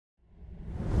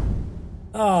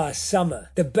Summer.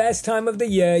 The best time of the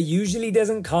year usually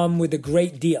doesn't come with a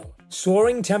great deal.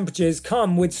 Soaring temperatures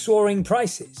come with soaring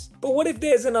prices. But what if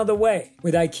there's another way?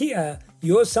 With IKEA,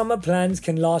 your summer plans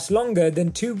can last longer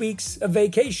than 2 weeks of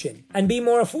vacation and be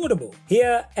more affordable.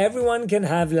 Here, everyone can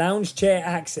have lounge chair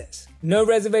access. No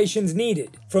reservations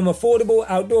needed. From affordable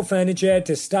outdoor furniture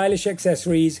to stylish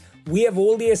accessories, we have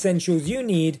all the essentials you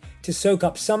need to soak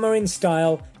up summer in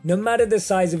style, no matter the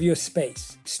size of your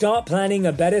space. Start planning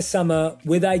a better summer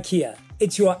with IKEA.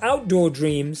 It's your outdoor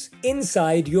dreams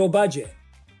inside your budget.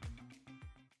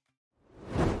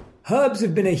 Herbs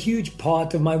have been a huge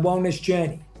part of my wellness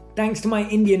journey, thanks to my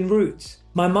Indian roots.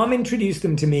 My mum introduced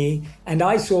them to me, and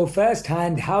I saw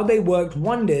firsthand how they worked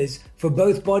wonders for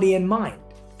both body and mind.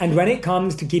 And when it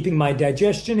comes to keeping my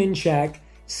digestion in check,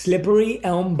 slippery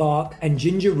elm bark and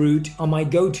ginger root are my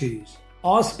go-tos.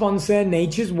 Our sponsor,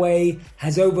 Nature's Way,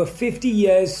 has over 50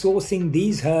 years sourcing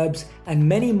these herbs and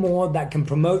many more that can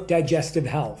promote digestive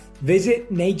health.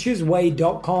 Visit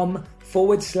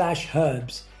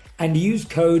naturesway.com/herbs and use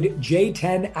code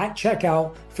J10 at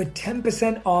checkout for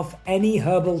 10% off any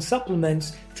herbal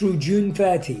supplements through June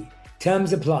 30.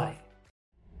 Terms apply.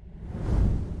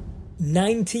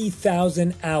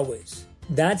 90,000 hours.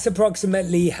 That's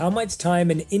approximately how much time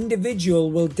an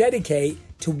individual will dedicate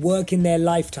to work in their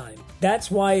lifetime. That's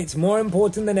why it's more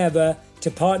important than ever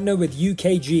to partner with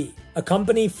UKG, a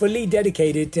company fully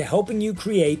dedicated to helping you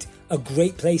create a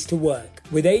great place to work.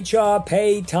 With HR,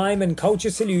 pay, time, and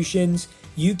culture solutions,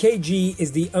 UKG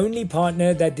is the only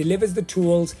partner that delivers the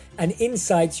tools and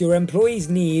insights your employees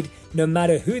need, no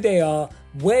matter who they are,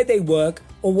 where they work,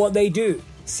 or what they do.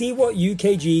 See what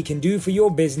UKG can do for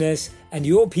your business and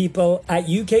your people at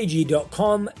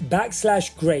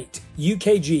ukg.com/great.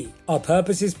 UKG, our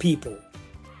purpose is people.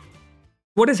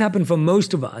 What has happened for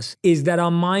most of us is that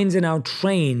our minds are now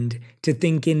trained to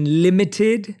think in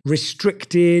limited,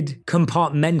 restricted,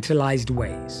 compartmentalized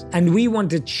ways. And we want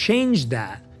to change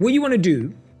that. What you want to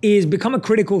do is become a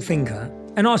critical thinker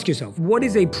and ask yourself, what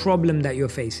is a problem that you're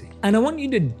facing? And I want you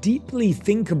to deeply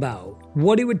think about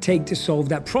what it would take to solve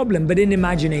that problem, but in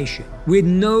imagination, with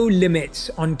no limits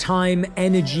on time,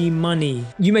 energy, money.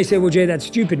 You may say, well, Jay, that's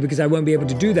stupid because I won't be able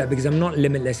to do that because I'm not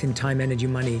limitless in time, energy,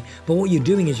 money. But what you're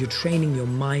doing is you're training your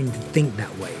mind to think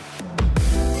that way.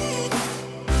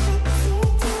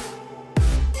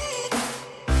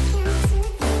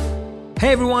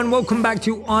 Hey everyone, welcome back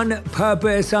to On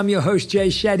Purpose. I'm your host, Jay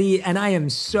Shetty, and I am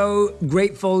so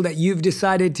grateful that you've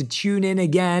decided to tune in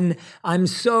again. I'm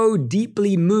so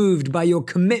deeply moved by your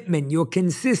commitment, your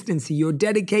consistency, your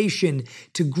dedication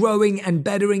to growing and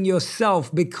bettering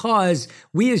yourself, because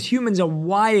we as humans are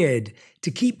wired to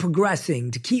keep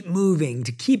progressing, to keep moving,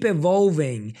 to keep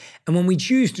evolving. And when we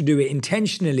choose to do it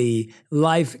intentionally,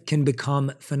 life can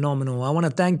become phenomenal. I want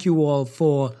to thank you all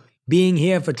for being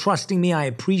here, for trusting me. I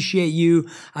appreciate you.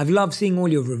 I've loved seeing all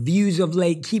your reviews of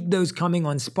late. Keep those coming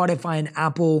on Spotify and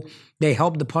Apple. They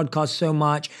help the podcast so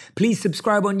much. Please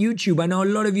subscribe on YouTube. I know a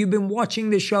lot of you have been watching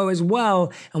the show as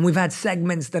well, and we've had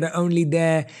segments that are only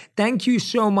there. Thank you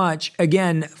so much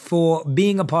again for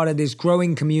being a part of this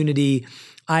growing community.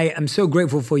 I am so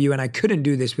grateful for you, and I couldn't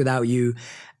do this without you.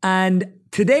 And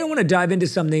today I want to dive into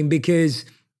something because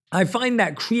I find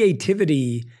that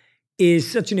creativity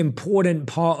is such an important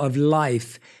part of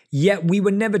life, yet we were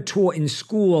never taught in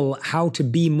school how to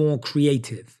be more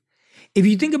creative. If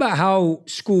you think about how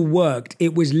school worked,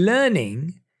 it was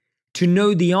learning to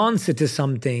know the answer to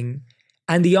something,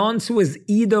 and the answer was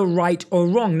either right or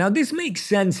wrong. Now, this makes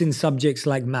sense in subjects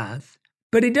like math,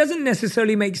 but it doesn't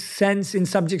necessarily make sense in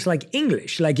subjects like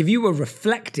English. Like if you were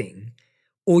reflecting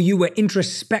or you were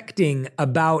introspecting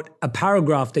about a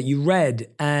paragraph that you read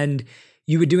and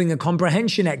you were doing a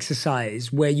comprehension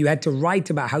exercise where you had to write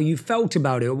about how you felt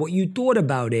about it or what you thought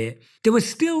about it, there was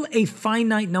still a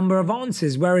finite number of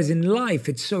answers. Whereas in life,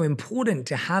 it's so important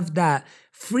to have that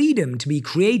freedom to be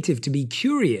creative, to be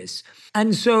curious.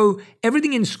 And so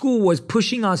everything in school was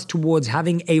pushing us towards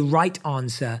having a right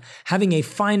answer, having a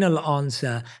final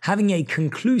answer, having a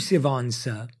conclusive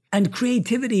answer. And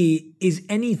creativity is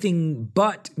anything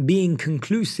but being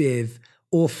conclusive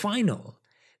or final.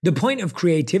 The point of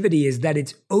creativity is that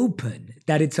it's open,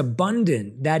 that it's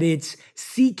abundant, that it's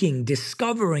seeking,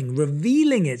 discovering,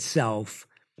 revealing itself.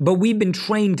 But we've been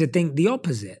trained to think the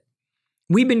opposite.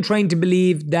 We've been trained to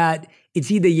believe that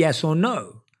it's either yes or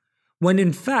no, when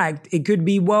in fact it could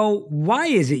be, well, why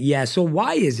is it yes or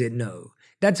why is it no?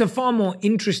 That's a far more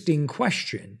interesting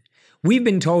question. We've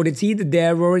been told it's either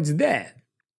there or it's there.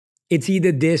 It's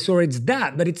either this or it's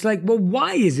that. But it's like, well,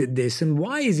 why is it this and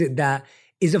why is it that?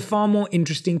 Is a far more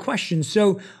interesting question.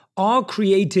 So our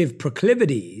creative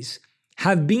proclivities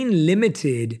have been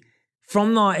limited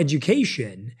from our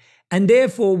education, and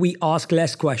therefore we ask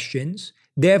less questions.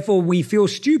 Therefore, we feel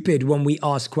stupid when we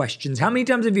ask questions. How many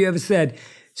times have you ever said,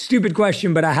 stupid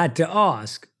question, but I had to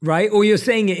ask, right? Or you're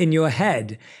saying it in your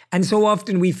head. And so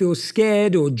often we feel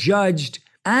scared or judged.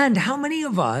 And how many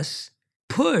of us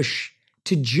push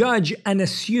to judge and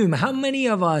assume? How many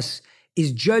of us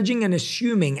is judging and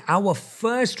assuming our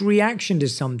first reaction to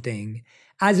something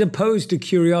as opposed to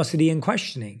curiosity and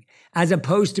questioning, as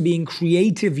opposed to being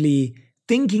creatively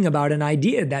thinking about an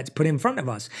idea that's put in front of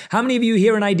us? How many of you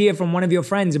hear an idea from one of your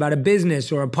friends about a business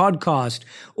or a podcast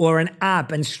or an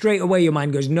app, and straight away your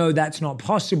mind goes, no, that's not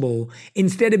possible,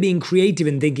 instead of being creative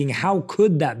and thinking, how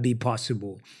could that be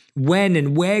possible? When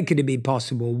and where could it be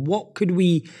possible? What could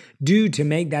we do to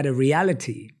make that a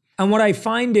reality? And what I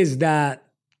find is that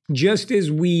just as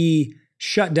we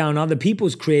shut down other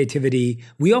people's creativity,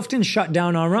 we often shut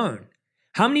down our own.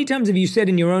 How many times have you said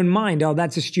in your own mind, oh,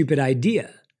 that's a stupid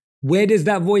idea? Where does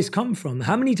that voice come from?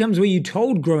 How many times were you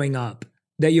told growing up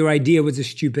that your idea was a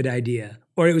stupid idea,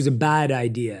 or it was a bad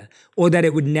idea, or that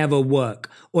it would never work,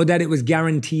 or that it was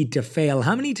guaranteed to fail?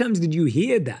 How many times did you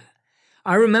hear that?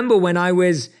 I remember when I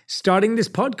was starting this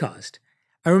podcast,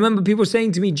 I remember people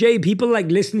saying to me, Jay, people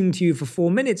like listening to you for 4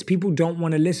 minutes. People don't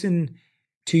want to listen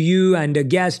to you and a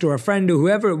guest or a friend or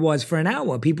whoever it was for an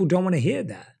hour. People don't want to hear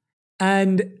that.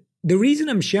 And the reason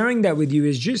I'm sharing that with you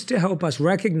is just to help us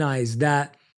recognize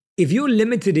that if you're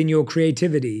limited in your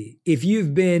creativity, if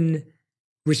you've been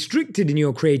restricted in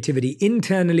your creativity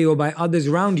internally or by others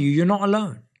around you, you're not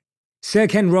alone. Sir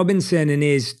Ken Robinson, in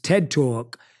his TED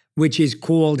Talk, which is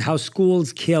called How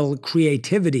Schools Kill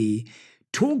Creativity,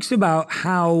 talks about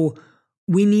how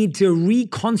we need to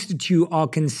reconstitute our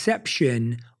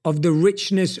conception of the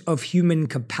richness of human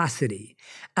capacity,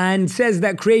 and says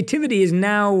that creativity is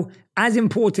now as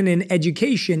important in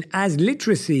education as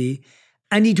literacy.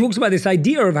 And he talks about this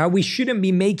idea of how we shouldn't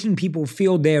be making people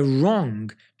feel they're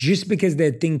wrong just because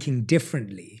they're thinking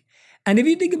differently. And if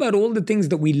you think about all the things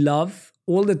that we love,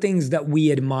 all the things that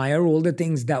we admire, all the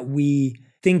things that we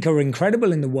think are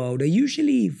incredible in the world are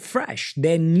usually fresh,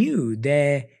 they're new,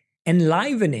 they're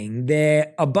enlivening,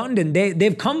 they're abundant,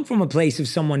 they've come from a place of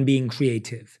someone being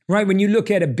creative, right? When you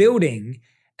look at a building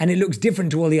and it looks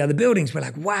different to all the other buildings, we're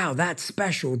like, wow, that's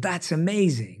special, that's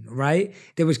amazing, right?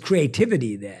 There was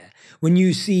creativity there. When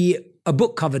you see a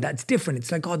book cover that's different,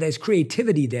 it's like, oh, there's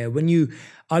creativity there. When you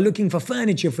are looking for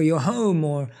furniture for your home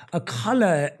or a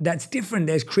color that's different,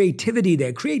 there's creativity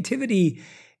there. Creativity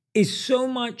is so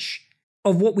much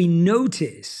of what we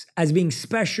notice as being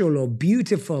special or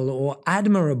beautiful or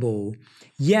admirable,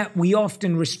 yet we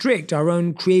often restrict our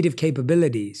own creative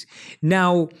capabilities.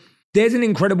 Now, there's an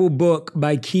incredible book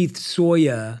by Keith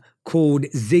Sawyer called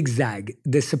Zigzag,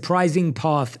 The Surprising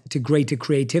Path to Greater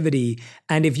Creativity.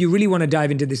 And if you really want to dive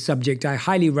into this subject, I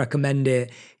highly recommend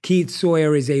it. Keith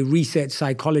Sawyer is a research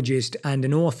psychologist and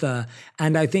an author,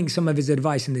 and I think some of his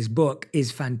advice in this book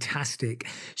is fantastic.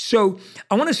 So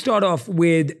I want to start off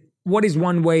with what is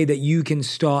one way that you can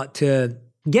start to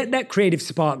get that creative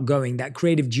spark going, that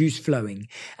creative juice flowing.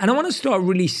 And I want to start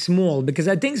really small, because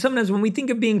I think sometimes when we think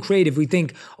of being creative, we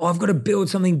think, oh, I've got to build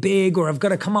something big, or I've got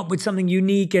to come up with something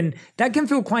unique. And that can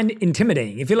feel quite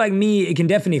intimidating. If you're like me, it can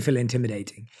definitely feel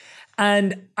intimidating.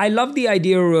 And I love the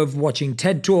idea of watching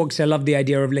TED Talks. I love the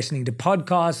idea of listening to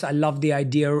podcasts. I love the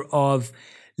idea of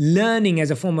learning as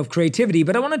a form of creativity.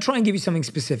 But I want to try and give you something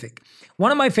specific.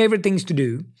 One of my favorite things to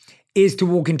do is to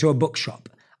walk into a bookshop.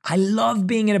 I love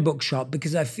being in a bookshop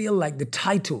because I feel like the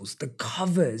titles, the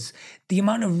covers, the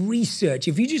amount of research,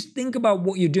 if you just think about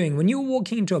what you're doing, when you're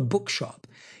walking into a bookshop,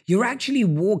 you're actually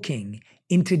walking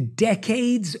into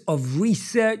decades of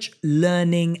research,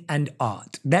 learning, and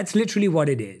art. That's literally what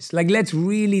it is. Like, let's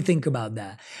really think about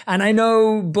that. And I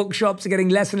know bookshops are getting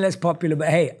less and less popular, but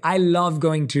hey, I love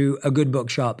going to a good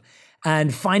bookshop.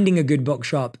 And finding a good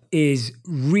bookshop is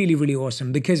really, really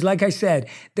awesome because, like I said,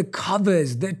 the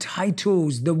covers, the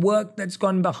titles, the work that's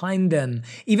gone behind them,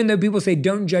 even though people say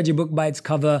don't judge a book by its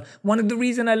cover, one of the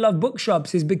reasons I love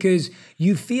bookshops is because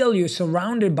you feel you're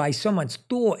surrounded by so much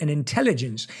thought and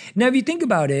intelligence. Now, if you think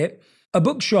about it, a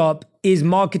bookshop is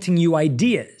marketing you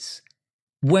ideas.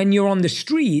 When you're on the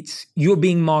streets, you're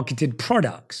being marketed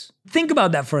products. Think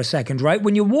about that for a second, right?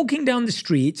 When you're walking down the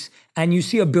streets and you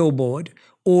see a billboard,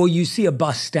 or you see a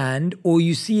bus stand, or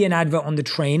you see an advert on the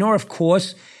train, or of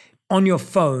course, on your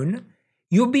phone,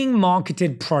 you're being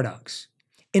marketed products.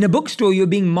 In a bookstore, you're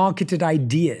being marketed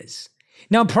ideas.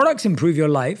 Now, products improve your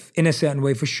life in a certain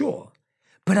way for sure,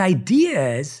 but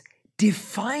ideas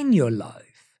define your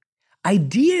life.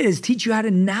 Ideas teach you how to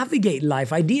navigate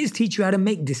life. Ideas teach you how to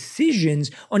make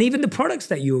decisions on even the products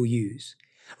that you'll use,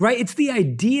 right? It's the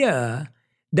idea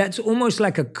that's almost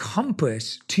like a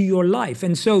compass to your life.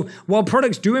 And so while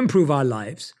products do improve our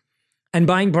lives, and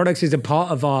buying products is a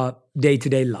part of our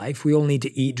day-to-day life, we all need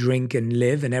to eat, drink, and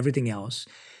live and everything else,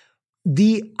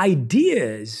 the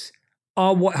ideas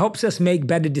are what helps us make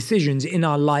better decisions in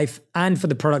our life and for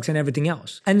the products and everything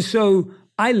else. And so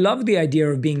I love the idea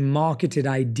of being marketed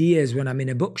ideas when I'm in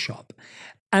a bookshop.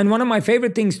 And one of my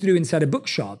favorite things to do inside a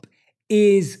bookshop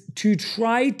is to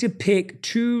try to pick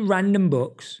 2 random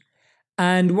books.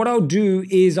 And what I'll do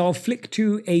is I'll flick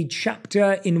to a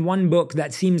chapter in one book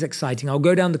that seems exciting. I'll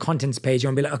go down the contents page and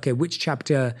I'll be like, okay, which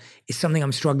chapter is something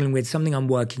I'm struggling with, something I'm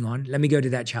working on? Let me go to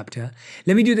that chapter.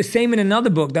 Let me do the same in another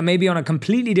book that may be on a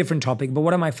completely different topic, but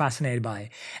what am I fascinated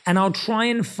by? And I'll try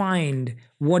and find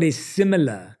what is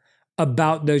similar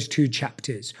about those 2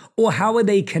 chapters, or how are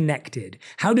they connected?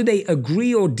 How do they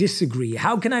agree or disagree?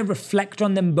 How can I reflect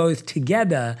on them both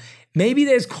together? Maybe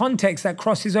there's context that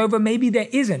crosses over, maybe there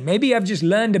isn't. Maybe I've just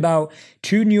learned about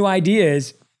 2 new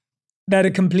ideas that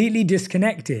are completely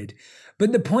disconnected.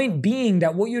 But the point being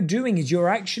that what you're doing is you're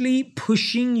actually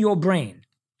pushing your brain,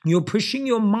 you're pushing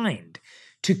your mind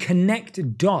to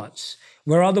connect dots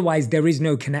where otherwise there is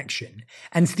no connection.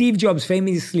 And Steve Jobs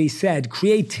famously said,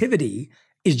 creativity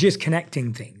is just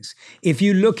connecting things. If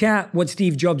you look at what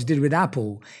Steve Jobs did with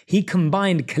Apple, he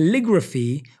combined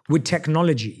calligraphy with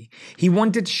technology. He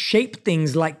wanted to shape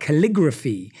things like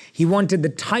calligraphy. He wanted the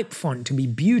type font to be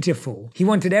beautiful. He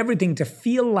wanted everything to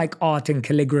feel like art and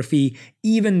calligraphy,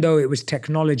 even though it was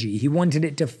technology. He wanted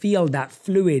it to feel that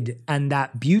fluid and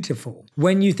that beautiful.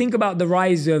 When you think about the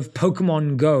rise of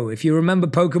Pokemon Go, if you remember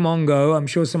Pokemon Go, I'm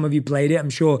sure some of you played it. I'm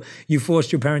sure you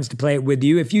forced your parents to play it with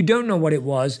you. If you don't know what it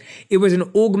was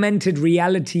an augmented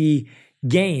reality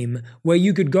game where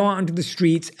you could go out onto the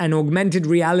streets and augmented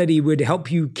reality would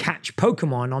help you catch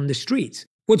Pokemon on the streets.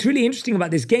 What's really interesting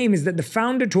about this game is that the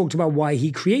founder talked about why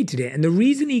he created it. And the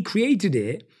reason he created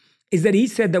it is that he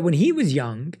said that when he was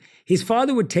young, his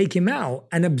father would take him out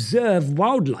and observe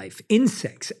wildlife,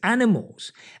 insects,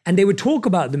 animals, and they would talk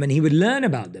about them and he would learn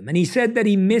about them. And he said that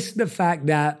he missed the fact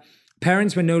that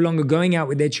parents were no longer going out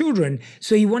with their children.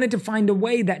 So he wanted to find a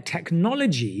way that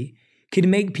technology could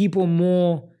make people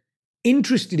more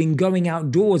interested in going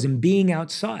outdoors and being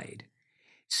outside.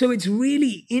 So it's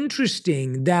really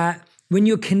interesting that when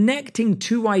you're connecting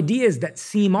 2 ideas that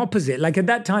seem opposite, like at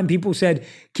that time, people said,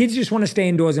 kids just want to stay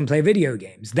indoors and play video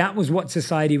games. That was what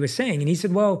society was saying. And he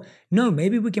said, well, no,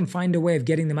 maybe we can find a way of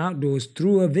getting them outdoors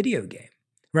through a video game,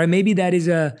 right? Maybe that is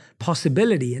a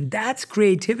possibility, and that's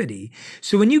creativity.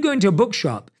 So when you go into a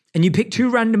bookshop, and you pick 2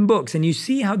 random books and you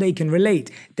see how they can relate,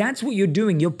 that's what you're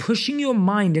doing. You're pushing your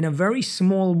mind in a very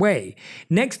small way.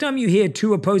 Next time you hear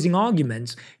 2 opposing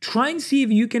arguments, try and see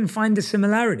if you can find the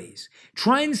similarities.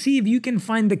 Try and see if you can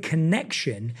find the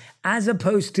connection as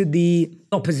opposed to the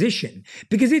opposition.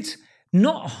 Because it's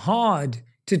not hard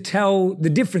to tell the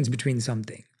difference between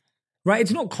something. Right?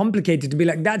 It's not complicated to be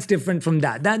like, that's different from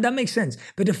that. That makes sense.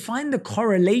 But to find the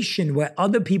correlation where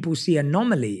other people see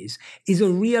anomalies is a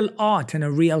real art and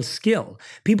a real skill.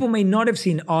 People may not have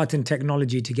seen art and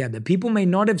technology together. People may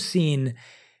not have seen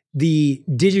the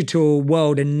digital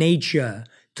world and nature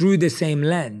through the same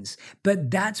lens.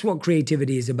 But that's what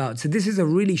creativity is about. So this is a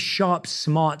really sharp,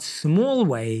 smart, small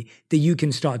way that you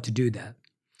can start to do that.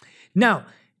 Now,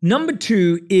 number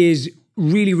 2 is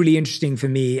really, really interesting for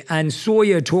me. And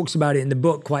Sawyer talks about it in the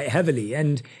book quite heavily.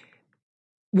 And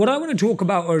what I want to talk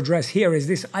about or address here is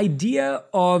this idea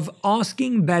of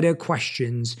asking better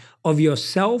questions of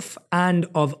yourself and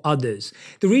of others.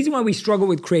 The reason why we struggle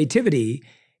with creativity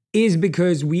is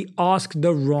because we ask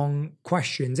the wrong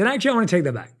questions. And actually, I want to take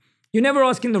that back. You're never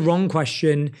asking the wrong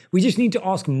question. We just need to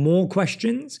ask more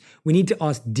questions. We need to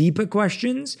ask deeper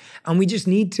questions. And we just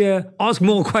need to ask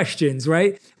more questions,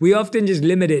 right? We often just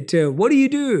limit it to, what do you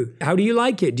do? How do you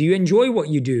like it? Do you enjoy what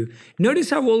you do?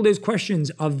 Notice how all those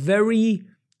questions are very,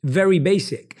 very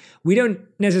basic. We don't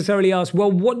necessarily ask,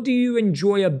 well, what do you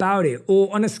enjoy about it?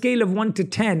 Or on a scale of 1 to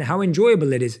 10, how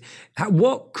enjoyable it is.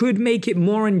 What could make it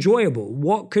more enjoyable?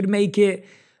 What could make it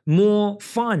more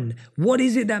fun? What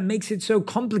is it that makes it so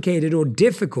complicated or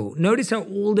difficult? Notice how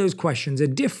all those questions are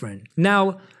different.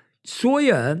 Now,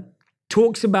 Sawyer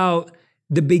talks about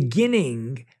the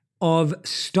beginning of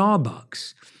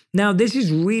Starbucks. Now, this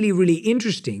is really, really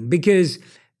interesting because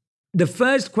the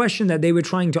first question that they were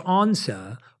trying to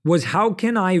answer was, how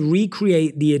can I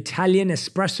recreate the Italian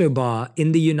espresso bar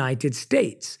in the United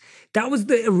States? That was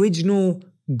the original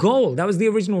goal. That was the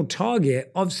original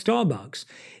target of Starbucks.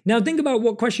 Now think about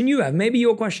what question you have. Maybe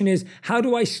your question is, how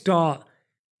do I start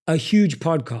a huge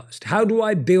podcast? How do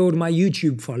I build my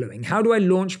YouTube following? How do I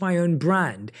launch my own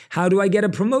brand? How do I get a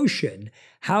promotion?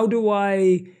 How do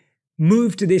I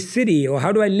move to this city, or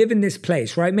how do I live in this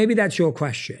place, right? Maybe that's your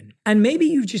question. And maybe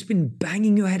you've just been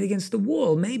banging your head against the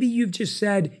wall. Maybe you've just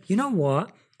said, you know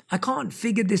what? I can't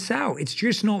figure this out. It's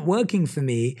just not working for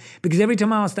me because every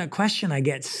time I ask that question, I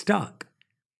get stuck.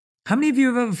 How many of you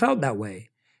have ever felt that way?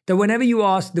 That whenever you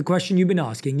ask the question you've been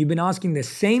asking the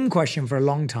same question for a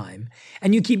long time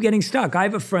and you keep getting stuck. I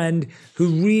have a friend who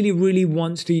really, really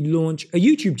wants to launch a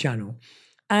YouTube channel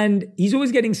and he's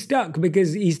always getting stuck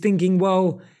because he's thinking,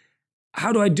 well,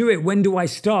 how do I do it? When do I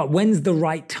start? When's the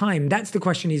right time? That's the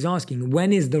question he's asking.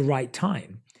 When is the right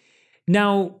time?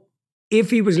 Now,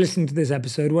 if he was listening to this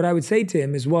episode, what I would say to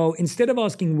him is, well, instead of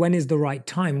asking when is the right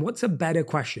time, what's a better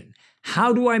question?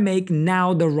 How do I make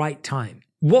now the right time?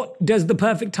 What does the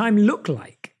perfect time look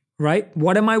like, right?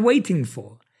 What am I waiting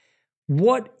for?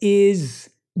 What is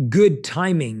good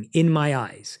timing in my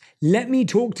eyes? Let me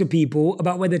talk to people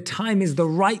about whether time is the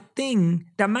right thing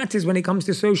that matters when it comes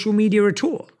to social media at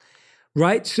all,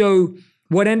 right? So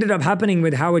what ended up happening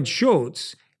with Howard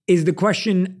Schultz is the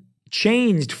question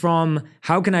changed from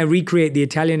how can I recreate the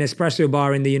Italian espresso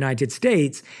bar in the United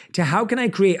States to how can I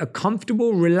create a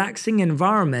comfortable, relaxing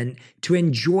environment to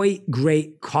enjoy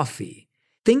great coffee?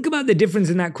 Think about the difference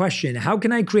in that question. How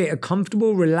can I create a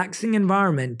comfortable, relaxing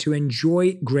environment to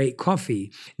enjoy great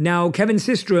coffee? Now, Kevin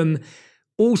Systrom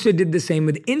also did the same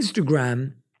with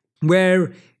Instagram,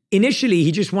 where initially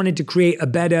he just wanted to create a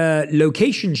better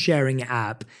location sharing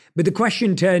app, but the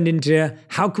question turned into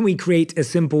how can we create a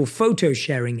simple photo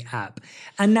sharing app?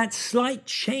 And that slight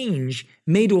change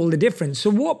made all the difference. So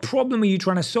what problem are you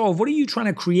trying to solve? What are you trying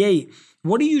to create?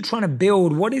 What are you trying to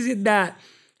build? What is it that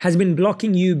has been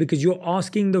blocking you because you're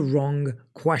asking the wrong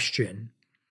question?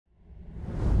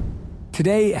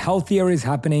 Today, healthier is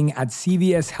happening at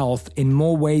CVS Health in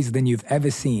more ways than you've ever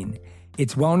seen.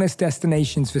 It's wellness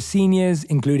destinations for seniors,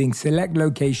 including select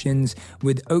locations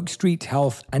with Oak Street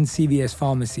Health and CVS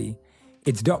Pharmacy.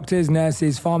 It's doctors,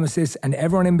 nurses, pharmacists, and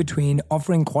everyone in between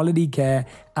offering quality care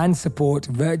and support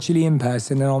virtually in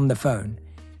person and on the phone.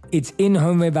 It's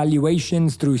in-home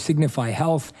evaluations through Signify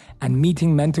Health and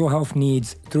meeting mental health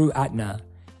needs through Aetna.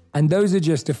 And those are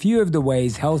just a few of the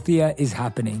ways healthier is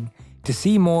happening. To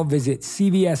see more, visit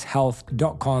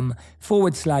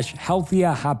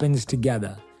cvshealth.com/healthier happens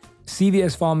together.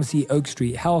 CVS Pharmacy, Oak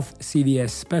Street Health,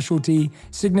 CVS Specialty,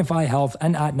 Signify Health,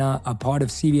 and Aetna are part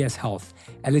of CVS Health.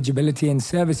 Eligibility and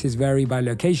services vary by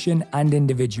location and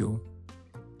individual.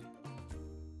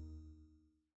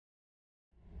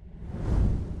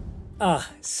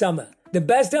 Summer. The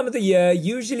best time of the year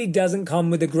usually doesn't come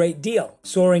with a great deal.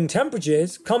 Soaring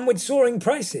temperatures come with soaring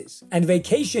prices, and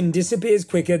vacation disappears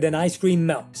quicker than ice cream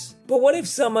melts. But what if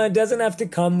summer doesn't have to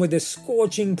come with a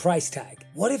scorching price tag?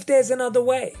 What if there's another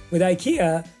way? With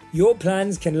IKEA, your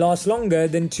plans can last longer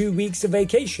than 2 weeks of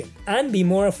vacation and be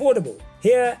more affordable.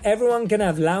 Here, everyone can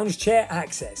have lounge chair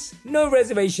access. No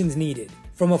reservations needed.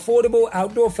 From affordable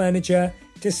outdoor furniture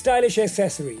to stylish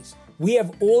accessories, we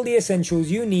have all the essentials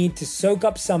you need to soak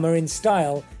up summer in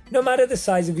style, no matter the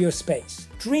size of your space.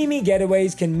 Dreamy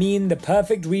getaways can mean the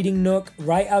perfect reading nook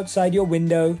right outside your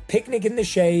window, picnic in the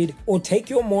shade, or take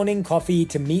your morning coffee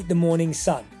to meet the morning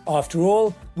sun. After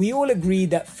all, we all agree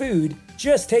that food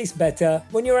just tastes better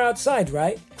when you're outside,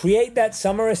 right? Create that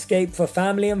summer escape for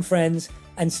family and friends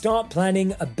and start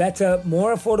planning a better,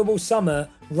 more affordable summer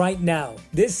right now.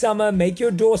 This summer, make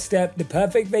your doorstep the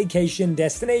perfect vacation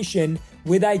destination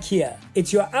with IKEA.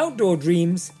 It's your outdoor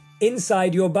dreams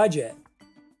inside your budget.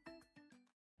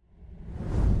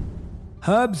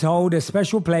 Herbs hold a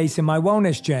special place in my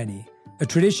wellness journey, a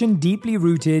tradition deeply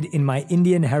rooted in my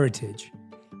Indian heritage.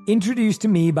 Introduced to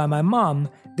me by my mom,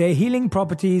 their healing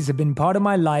properties have been part of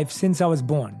my life since I was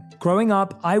born. Growing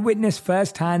up, I witnessed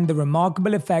firsthand the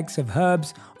remarkable effects of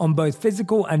herbs on both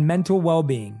physical and mental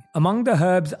well-being. Among the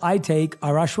herbs I take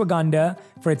are ashwagandha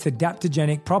for its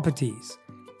adaptogenic properties,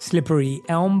 slippery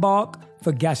elm bark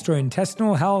for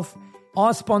gastrointestinal health.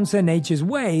 Our sponsor Nature's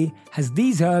Way has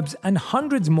these herbs and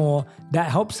hundreds more that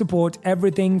help support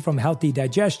everything from healthy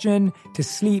digestion to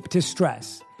sleep to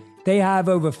stress. They have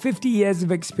over 50 years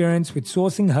of experience with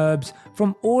sourcing herbs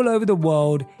from all over the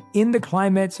world in the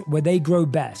climates where they grow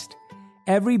best.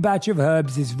 Every batch of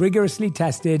herbs is rigorously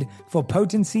tested for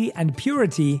potency and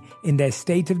purity in their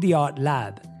state-of-the-art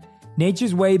lab.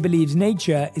 Nature's Way believes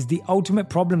nature is the ultimate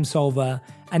problem solver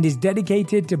and is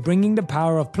dedicated to bringing the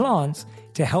power of plants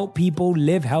to help people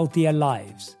live healthier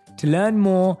lives. To learn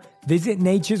more, visit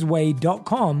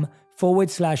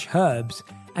naturesway.com/herbs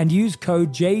and use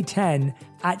code J10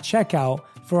 at checkout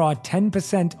for our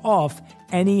 10% off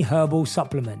any herbal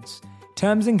supplements.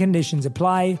 Terms and conditions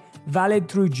apply, valid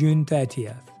through June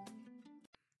 30th.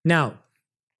 Now,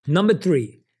 number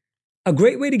 3, A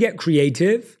great way to get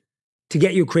creative, to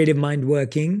get your creative mind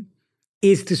working,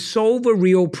 is to solve a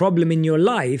real problem in your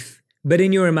life, but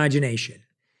in your imagination.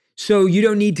 So you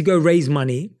don't need to go raise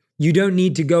money. You don't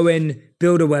need to go and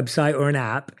build a website or an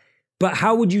app, but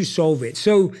how would you solve it?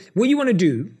 So what you want to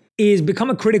do is become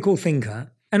a critical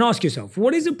thinker and ask yourself,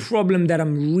 what is a problem that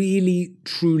I'm really,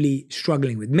 truly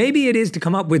struggling with? Maybe it is to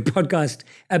come up with podcast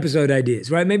episode ideas,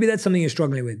 right? Maybe that's something you're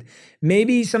struggling with.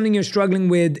 Maybe something you're struggling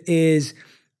with is,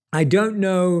 I don't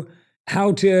know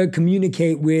how to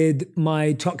communicate with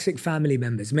my toxic family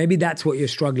members. Maybe that's what you're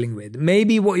struggling with.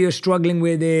 Maybe what you're struggling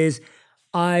with is,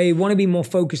 I want to be more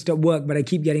focused at work, but I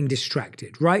keep getting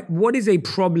distracted, right? What is a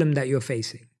problem that you're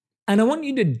facing? And I want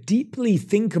you to deeply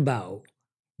think about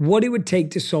what it would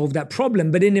take to solve that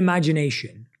problem, but in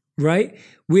imagination, right?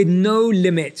 With no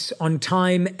limits on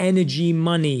time, energy,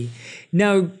 money.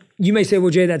 Now, you may say,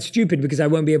 well, Jay, that's stupid because I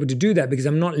won't be able to do that because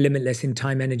I'm not limitless in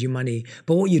time, energy, money.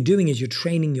 But what you're doing is you're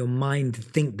training your mind to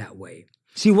think that way.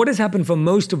 See, what has happened for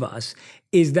most of us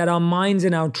is that our minds are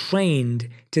now trained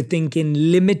to think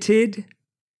in limited,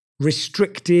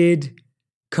 restricted,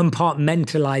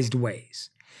 compartmentalized ways.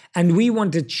 And we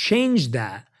want to change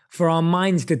that for our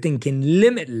minds to think in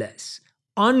limitless,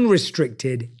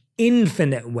 unrestricted,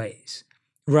 infinite ways,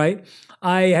 right?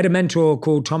 I had a mentor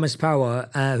called Thomas Power,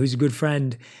 who's a good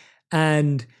friend.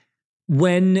 And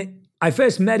when I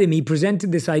first met him, he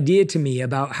presented this idea to me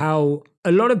about how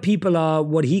a lot of people are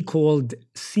what he called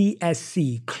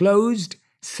CSC, closed,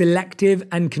 selective,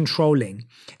 and controlling.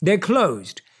 They're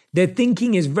closed. Their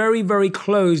thinking is very, very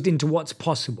closed into what's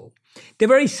possible. They're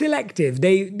very selective.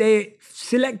 They're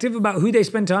selective about who they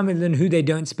spend time with and who they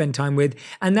don't spend time with.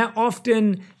 And that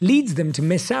often leads them to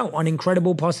miss out on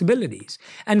incredible possibilities.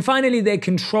 And finally, they're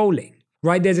controlling,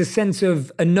 right? There's a sense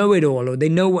of a know-it-all, or they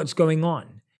know what's going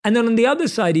on. And then on the other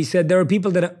side, he said, there are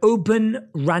people that are open,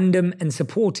 random, and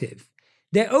supportive.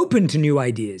 They're open to new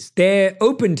ideas. They're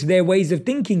open to their ways of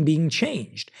thinking being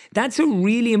changed. That's a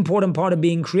really important part of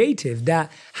being creative,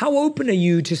 that how open are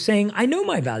you to saying, I know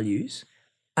my values,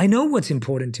 I know what's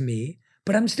important to me,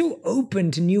 but I'm still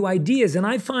open to new ideas. And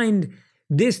I find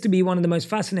this to be one of the most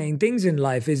fascinating things in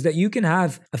life, is that you can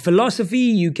have a philosophy,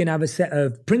 you can have a set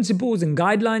of principles and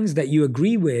guidelines that you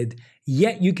agree with,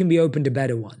 yet you can be open to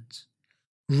better ones.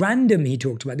 Random, he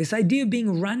talked about, this idea of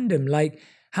being random, like,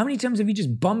 how many times have you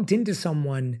just bumped into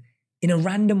someone in a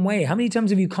random way? How many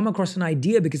times have you come across an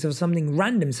idea because of something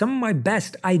random? Some of my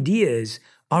best ideas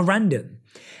are random.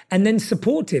 And then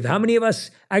supportive. How many of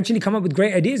us actually come up with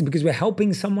great ideas because we're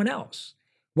helping someone else?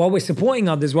 While we're supporting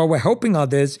others, while we're helping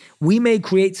others, we may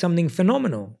create something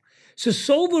phenomenal. So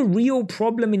solve a real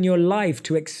problem in your life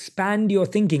to expand your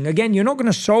thinking. Again, you're not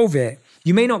going to solve it.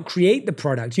 You may not create the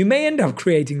product. You may end up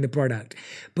creating the product,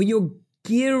 but you're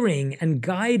gearing and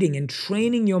guiding and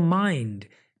training your mind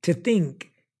to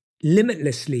think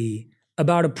limitlessly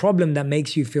about a problem that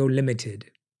makes you feel limited.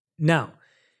 Now,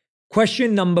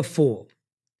 question number 4.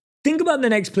 Think about the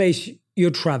next place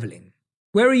you're traveling.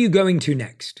 Where are you going to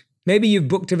next? Maybe you've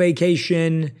booked a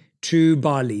vacation to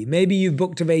Bali. Maybe you've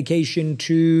booked a vacation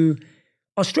to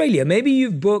Australia. Maybe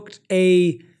you've booked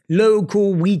a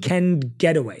local weekend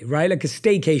getaway, right? Like a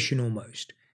staycation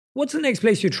almost. What's the next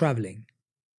place you're traveling?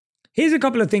 Here's a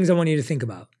couple of things I want you to think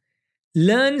about.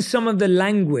 Learn some of the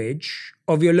language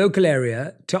of your local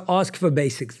area to ask for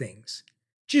basic things.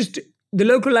 Just the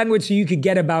local language so you could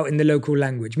get about in the local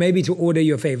language. Maybe to order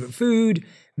your favorite food,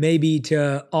 maybe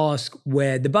to ask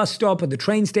where the bus stop or the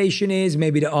train station is,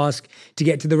 maybe to ask to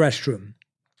get to the restroom.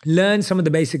 Learn some of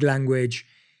the basic language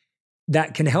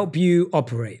that can help you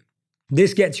operate.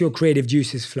 This gets your creative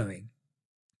juices flowing.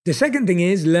 The second thing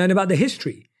is learn about the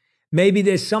history. Maybe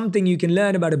there's something you can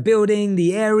learn about a building,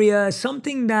 the area,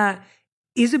 something that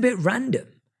is a bit random,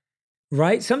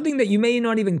 right? Something that you may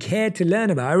not even care to learn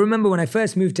about. I remember when I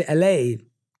first moved to LA,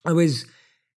 I was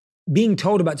being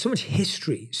told about so much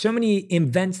history, so many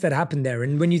events that happened there.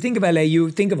 And when you think of LA,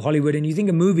 you think of Hollywood and you think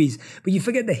of movies, but you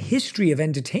forget the history of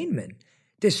entertainment.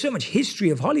 There's so much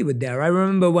history of Hollywood there. I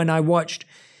remember when I watched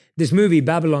this movie,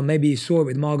 Babylon, maybe you saw it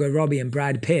with Margot Robbie and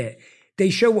Brad Pitt. They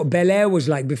show what Bel Air was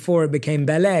like before it became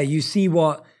Bel Air. You see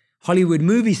what Hollywood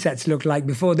movie sets look like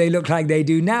before they look like they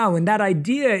do now. And that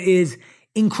idea is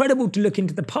incredible to look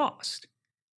into the past,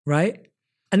 right?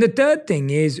 And the third thing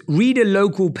is read a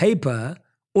local paper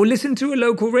or listen to a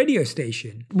local radio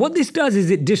station. What this does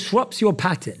is it disrupts your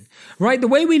pattern, right? The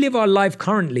way we live our life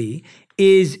currently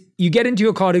is you get into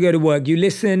your car to go to work, you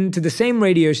listen to the same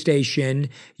radio station,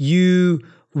 you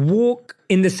walk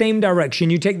in the same direction,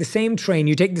 you take the same train,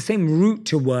 you take the same route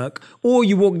to work, or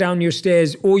you walk down your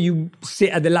stairs, or you sit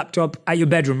at the laptop at your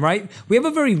bedroom, right? We have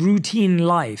a very routine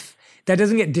life that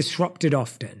doesn't get disrupted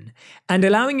often. And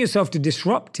allowing yourself to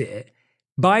disrupt it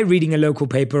by reading a local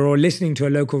paper or listening to a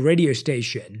local radio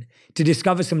station to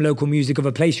discover some local music of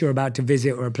a place you're about to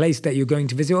visit or a place that you're going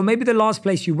to visit, or maybe the last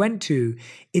place you went to,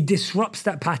 it disrupts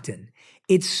that pattern.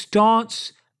 It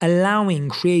starts allowing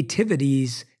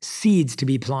creativity's seeds to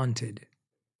be planted.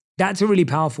 That's a really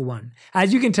powerful one.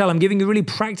 As you can tell, I'm giving you really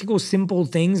practical, simple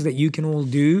things that you can all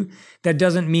do. That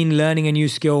doesn't mean learning a new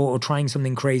skill or trying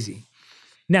something crazy.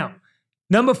 Now,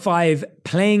 number 5,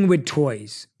 playing with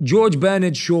toys. George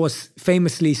Bernard Shaw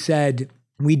famously said,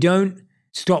 we don't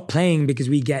stop playing because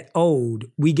we get old.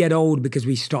 We get old because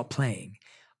we stop playing.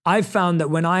 I've found that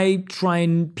when I try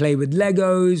and play with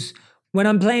Legos, when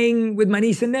I'm playing with my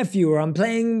niece and nephew, or I'm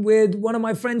playing with one of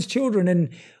my friend's children and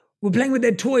we're playing with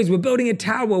their toys, we're building a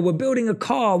tower, we're building a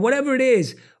car, whatever it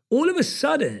is, all of a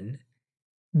sudden,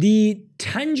 the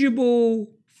tangible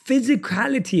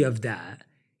physicality of that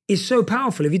is so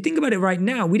powerful. If you think about it right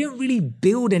now, we don't really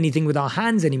build anything with our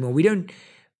hands anymore. We don't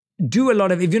do a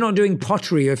lot of, if you're not doing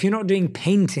pottery or if you're not doing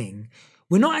painting,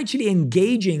 we're not actually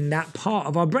engaging that part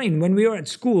of our brain. When we were at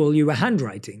school, you were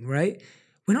handwriting, right?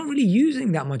 We're not really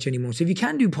using that much anymore. So if you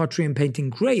can do pottery and painting,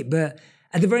 great. But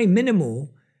at the very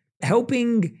minimal,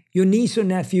 helping your niece or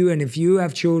nephew, and if you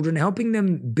have children, helping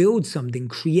them build something,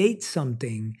 create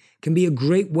something can be a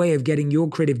great way of getting your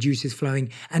creative juices flowing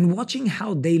and watching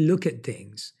how they look at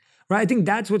things, right? I think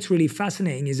that's what's really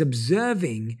fascinating, is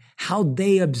observing how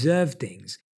they observe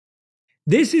things.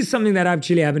 This is something that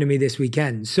actually happened to me this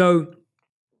weekend. So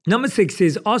number 6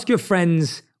 is ask your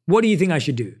friends, what do you think I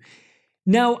should do?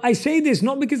 Now, I say this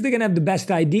not because they're going to have the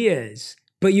best ideas,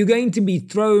 but you're going to be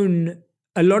thrown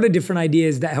a lot of different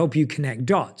ideas that help you connect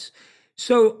dots.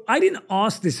 So I didn't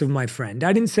ask this of my friend.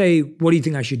 I didn't say, what do you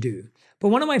think I should do? But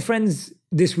one of my friends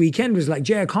this weekend was like,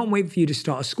 Jay, I can't wait for you to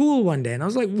start a school one day. And I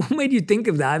was like, what made you think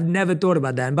of that? I've never thought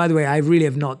about that. And by the way, I really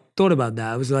have not thought about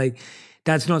that. I was like,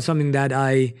 that's not something that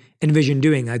I envision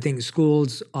doing. I think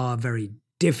schools are very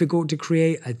difficult to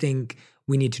create. I think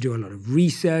we need to do a lot of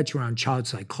research around child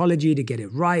psychology to get it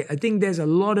right. I think there's a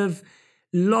lot of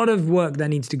work that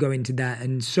needs to go into that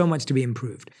and so much to be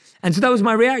improved. And so that was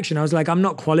my reaction. I was like, I'm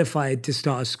not qualified to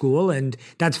start a school. And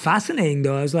that's fascinating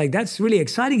though. I was like, that's really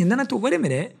exciting. And then I thought, wait a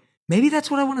minute, maybe that's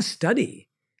what I want to study.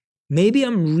 Maybe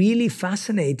I'm really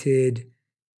fascinated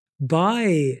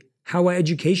by how our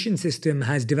education system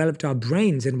has developed our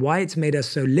brains and why it's made us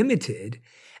so limited.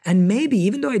 And maybe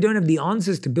even though I don't have the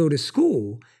answers to build a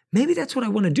school, maybe that's what I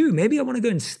want to do. Maybe I want to go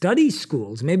and study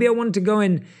schools. Maybe I want to go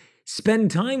and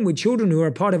spend time with children who are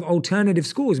a part of alternative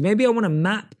schools. Maybe I want to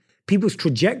map people's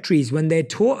trajectories when they're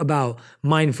taught about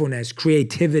mindfulness,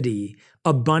 creativity,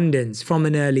 abundance from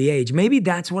an early age. Maybe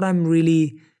that's what I'm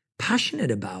really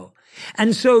passionate about.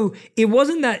 And so it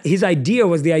wasn't that his idea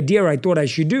was the idea I thought I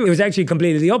should do. It was actually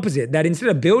completely the opposite, that instead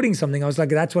of building something, I was like,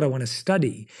 that's what I want to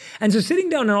study. And so sitting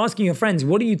down and asking your friends,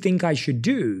 what do you think I should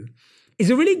do, is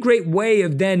a really great way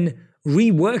of then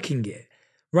reworking it,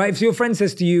 right? If your friend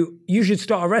says to you, you should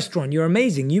start a restaurant, you're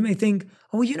amazing. You may think,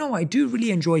 oh, I do really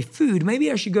enjoy food.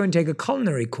 Maybe I should go and take a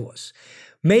culinary course.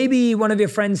 Maybe one of your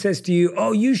friends says to you,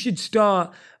 oh, you should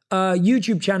start a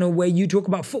YouTube channel where you talk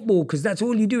about football because that's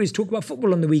all you do is talk about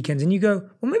football on the weekends. And you go,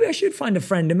 well, maybe I should find a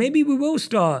friend and maybe we will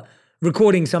start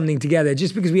recording something together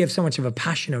just because we have so much of a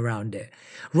passion around it,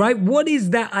 right? What is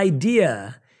that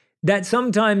idea that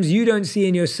sometimes you don't see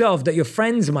in yourself that your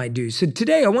friends might do? So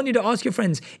today I want you to ask your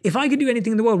friends, if I could do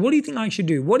anything in the world, what do you think I should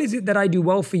do? What is it that I do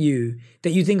well for you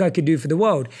that you think I could do for the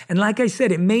world? And like I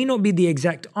said, it may not be the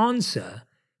exact answer,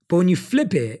 but when you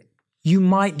flip it, you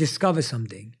might discover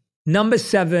something. Number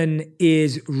 7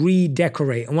 is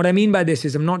redecorate. And what I mean by this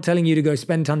is I'm not telling you to go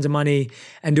spend tons of money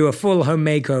and do a full home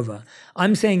makeover.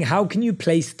 I'm saying, how can you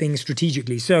place things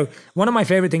strategically? So one of my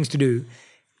favorite things to do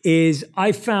is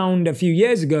I found a few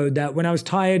years ago that when I was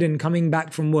tired and coming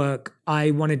back from work, I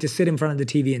wanted to sit in front of the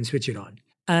TV and switch it on.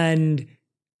 And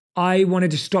I wanted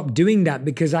to stop doing that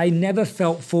because I never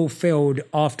felt fulfilled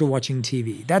after watching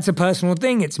TV. That's a personal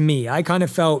thing. It's me. I kind of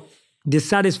felt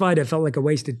dissatisfied. I felt like I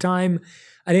wasted time.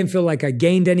 I didn't feel like I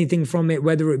gained anything from it,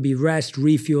 whether it be rest,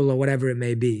 refuel, or whatever it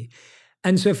may be.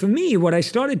 And so for me, what I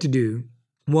started to do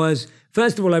was,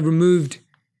 first of all, I removed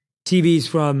TVs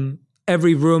from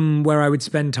every room where I would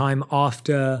spend time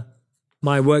after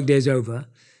my workday is over.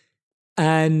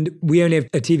 And we only have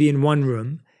a TV in one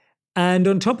room. And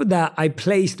on top of that, I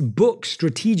placed books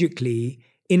strategically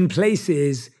in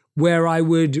places where I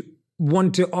would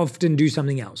want to often do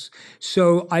something else.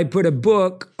 So I put a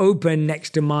book open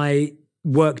next to my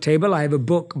work table. I have a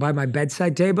book by my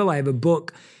bedside table. I have a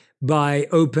book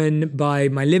open by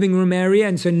my living room area.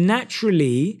 And so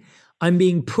naturally, I'm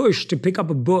being pushed to pick up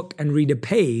a book and read a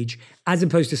page as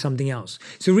opposed to something else.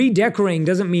 So redecorating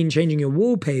doesn't mean changing your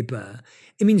wallpaper.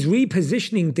 It means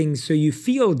repositioning things so you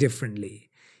feel differently.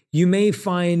 You may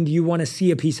find you want to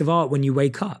see a piece of art when you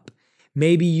wake up.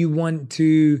 Maybe you want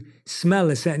to smell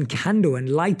a certain candle and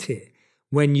light it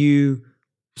when you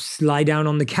lie down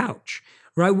on the couch,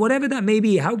 right? Whatever that may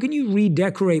be, how can you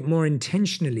redecorate more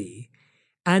intentionally?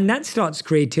 And that starts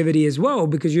creativity as well,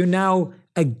 because you're now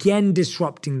again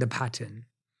disrupting the pattern.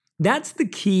 That's the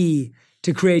key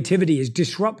to creativity, is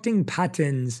disrupting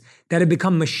patterns that have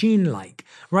become machine-like,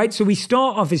 right? So we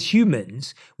start off as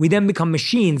humans, we then become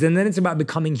machines, and then it's about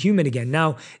becoming human again.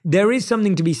 Now, there is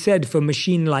something to be said for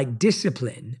machine-like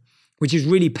discipline, which is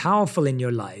really powerful in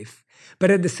your life.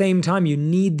 But at the same time, you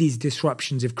need these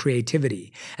disruptions of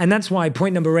creativity. And that's why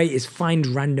point number 8 is find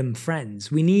random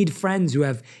friends. We need friends who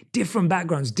have different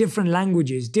backgrounds, different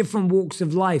languages, different walks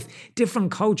of life,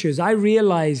 different cultures. I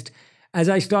realized as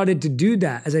I started to do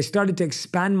that, as I started to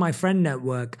expand my friend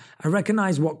network, I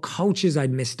recognized what cultures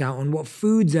I'd missed out on, what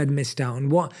foods I'd missed out on,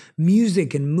 what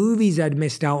music and movies I'd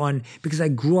missed out on, because I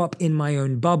grew up in my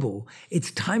own bubble. It's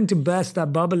time to burst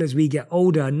that bubble as we get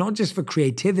older, not just for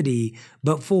creativity,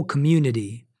 but for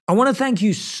community. I want to thank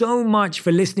you so much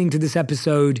for listening to this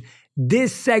episode.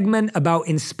 This segment about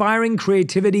inspiring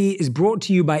creativity is brought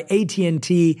to you by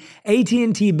AT&T.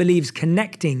 AT&T believes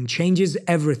connecting changes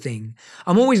everything.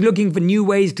 I'm always looking for new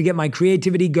ways to get my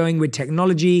creativity going with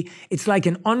technology. It's like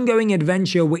an ongoing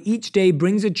adventure where each day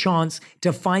brings a chance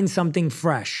to find something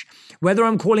fresh. Whether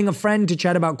I'm calling a friend to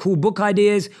chat about cool book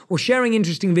ideas or sharing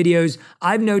interesting videos,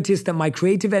 I've noticed that my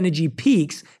creative energy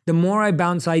peaks the more I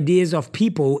bounce ideas off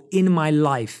people in my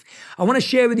life. I want to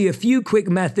share with you a few quick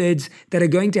methods that are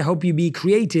going to help you be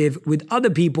creative with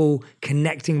other people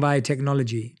connecting via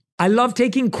technology. I love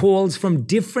taking calls from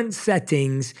different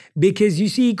settings because you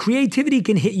see, creativity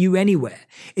can hit you anywhere.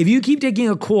 If you keep taking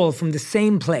a call from the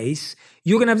same place,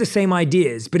 you're going to have the same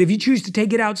ideas. But if you choose to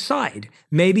take it outside,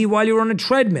 maybe while you're on a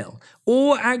treadmill,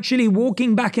 or actually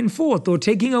walking back and forth, or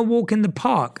taking a walk in the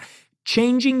park,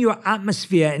 changing your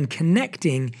atmosphere and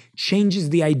connecting changes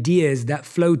the ideas that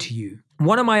flow to you.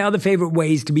 One of my other favorite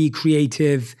ways to be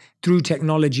creative through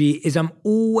technology is I'm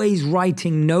always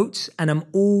writing notes and I'm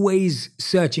always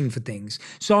searching for things.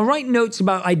 So I'll write notes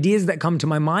about ideas that come to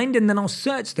my mind and then I'll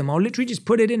search them. I'll literally just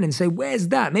put it in and say, where's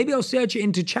that? Maybe I'll search it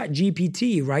into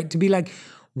ChatGPT, right? To be like,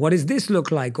 what does this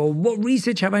look like? Or what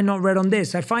research have I not read on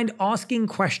this? I find asking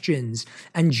questions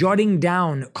and jotting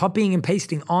down, copying and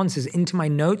pasting answers into my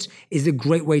notes is a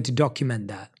great way to document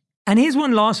that. And here's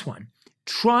one last one.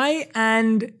 Try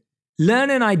and learn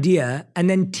an idea and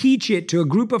then teach it to a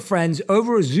group of friends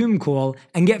over a Zoom call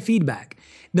and get feedback.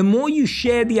 The more you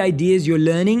share the ideas you're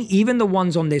learning, even the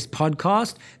ones on this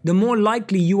podcast, the more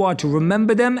likely you are to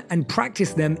remember them and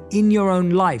practice them in your own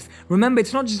life. Remember,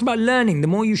 it's not just about learning. The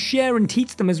more you share and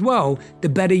teach them as well, the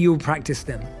better you'll practice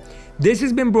them. This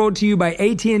has been brought to you by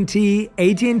AT&T.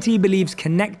 AT&T believes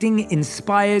connecting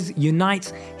inspires,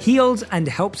 unites, heals, and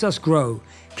helps us grow.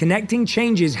 Connecting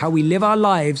changes how we live our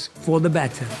lives for the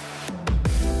better.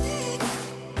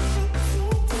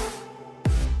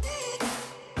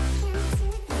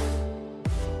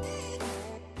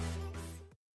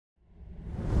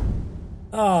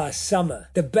 Summer.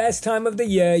 The best time of the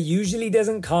year usually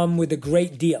doesn't come with a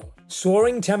great deal.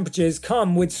 Soaring temperatures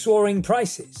come with soaring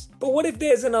prices. But what if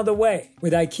there's another way?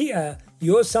 With IKEA,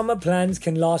 your summer plans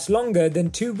can last longer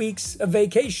than 2 weeks of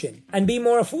vacation and be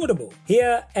more affordable.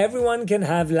 Here, everyone can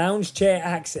have lounge chair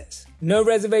access. No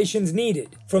reservations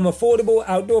needed. From affordable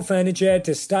outdoor furniture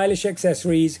to stylish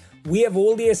accessories, we have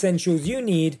all the essentials you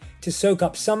need to soak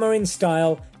up summer in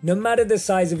style, no matter the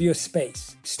size of your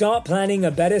space. Start planning a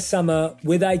better summer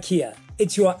with IKEA.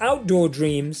 It's your outdoor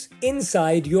dreams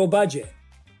inside your budget.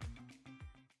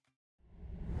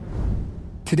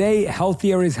 Today,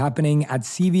 healthier is happening at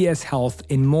CVS Health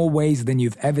in more ways than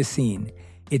you've ever seen.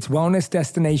 It's wellness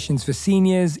destinations for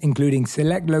seniors, including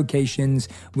select locations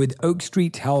with Oak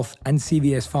Street Health and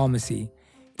CVS Pharmacy.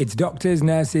 It's doctors,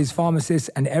 nurses, pharmacists,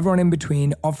 and everyone in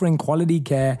between offering quality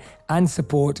care and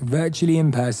support virtually,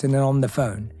 in person, and on the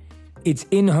phone. It's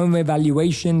in-home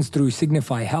evaluations through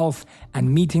Signify Health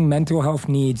and meeting mental health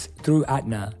needs through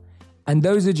Aetna. And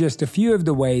those are just a few of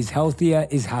the ways healthier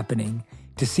is happening.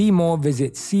 To see more,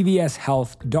 visit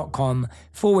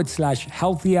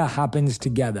cvshealth.com/healthier happens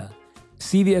together.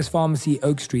 CVS Pharmacy,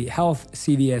 Oak Street Health,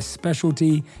 CVS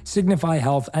Specialty, Signify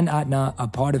Health, and Aetna are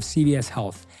part of CVS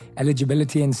Health.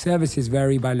 Eligibility and services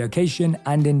vary by location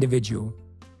and individual.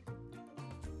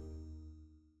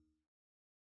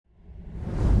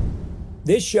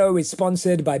 This show is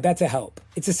sponsored by BetterHelp.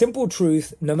 It's a simple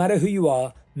truth, no matter who you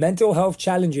are, mental health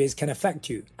challenges can affect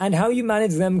you, and how you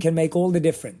manage them can make all the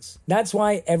difference. That's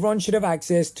why everyone should have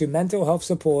access to mental health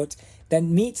support that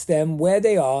meets them where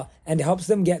they are and helps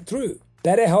them get through.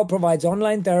 BetterHelp provides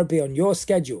online therapy on your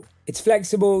schedule. It's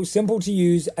flexible, simple to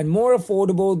use, and more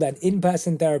affordable than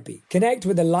in-person therapy. Connect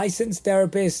with a licensed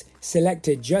therapist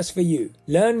selected just for you.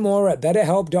 Learn more at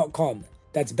betterhelp.com.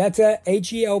 That's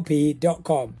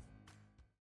betterhelp.com.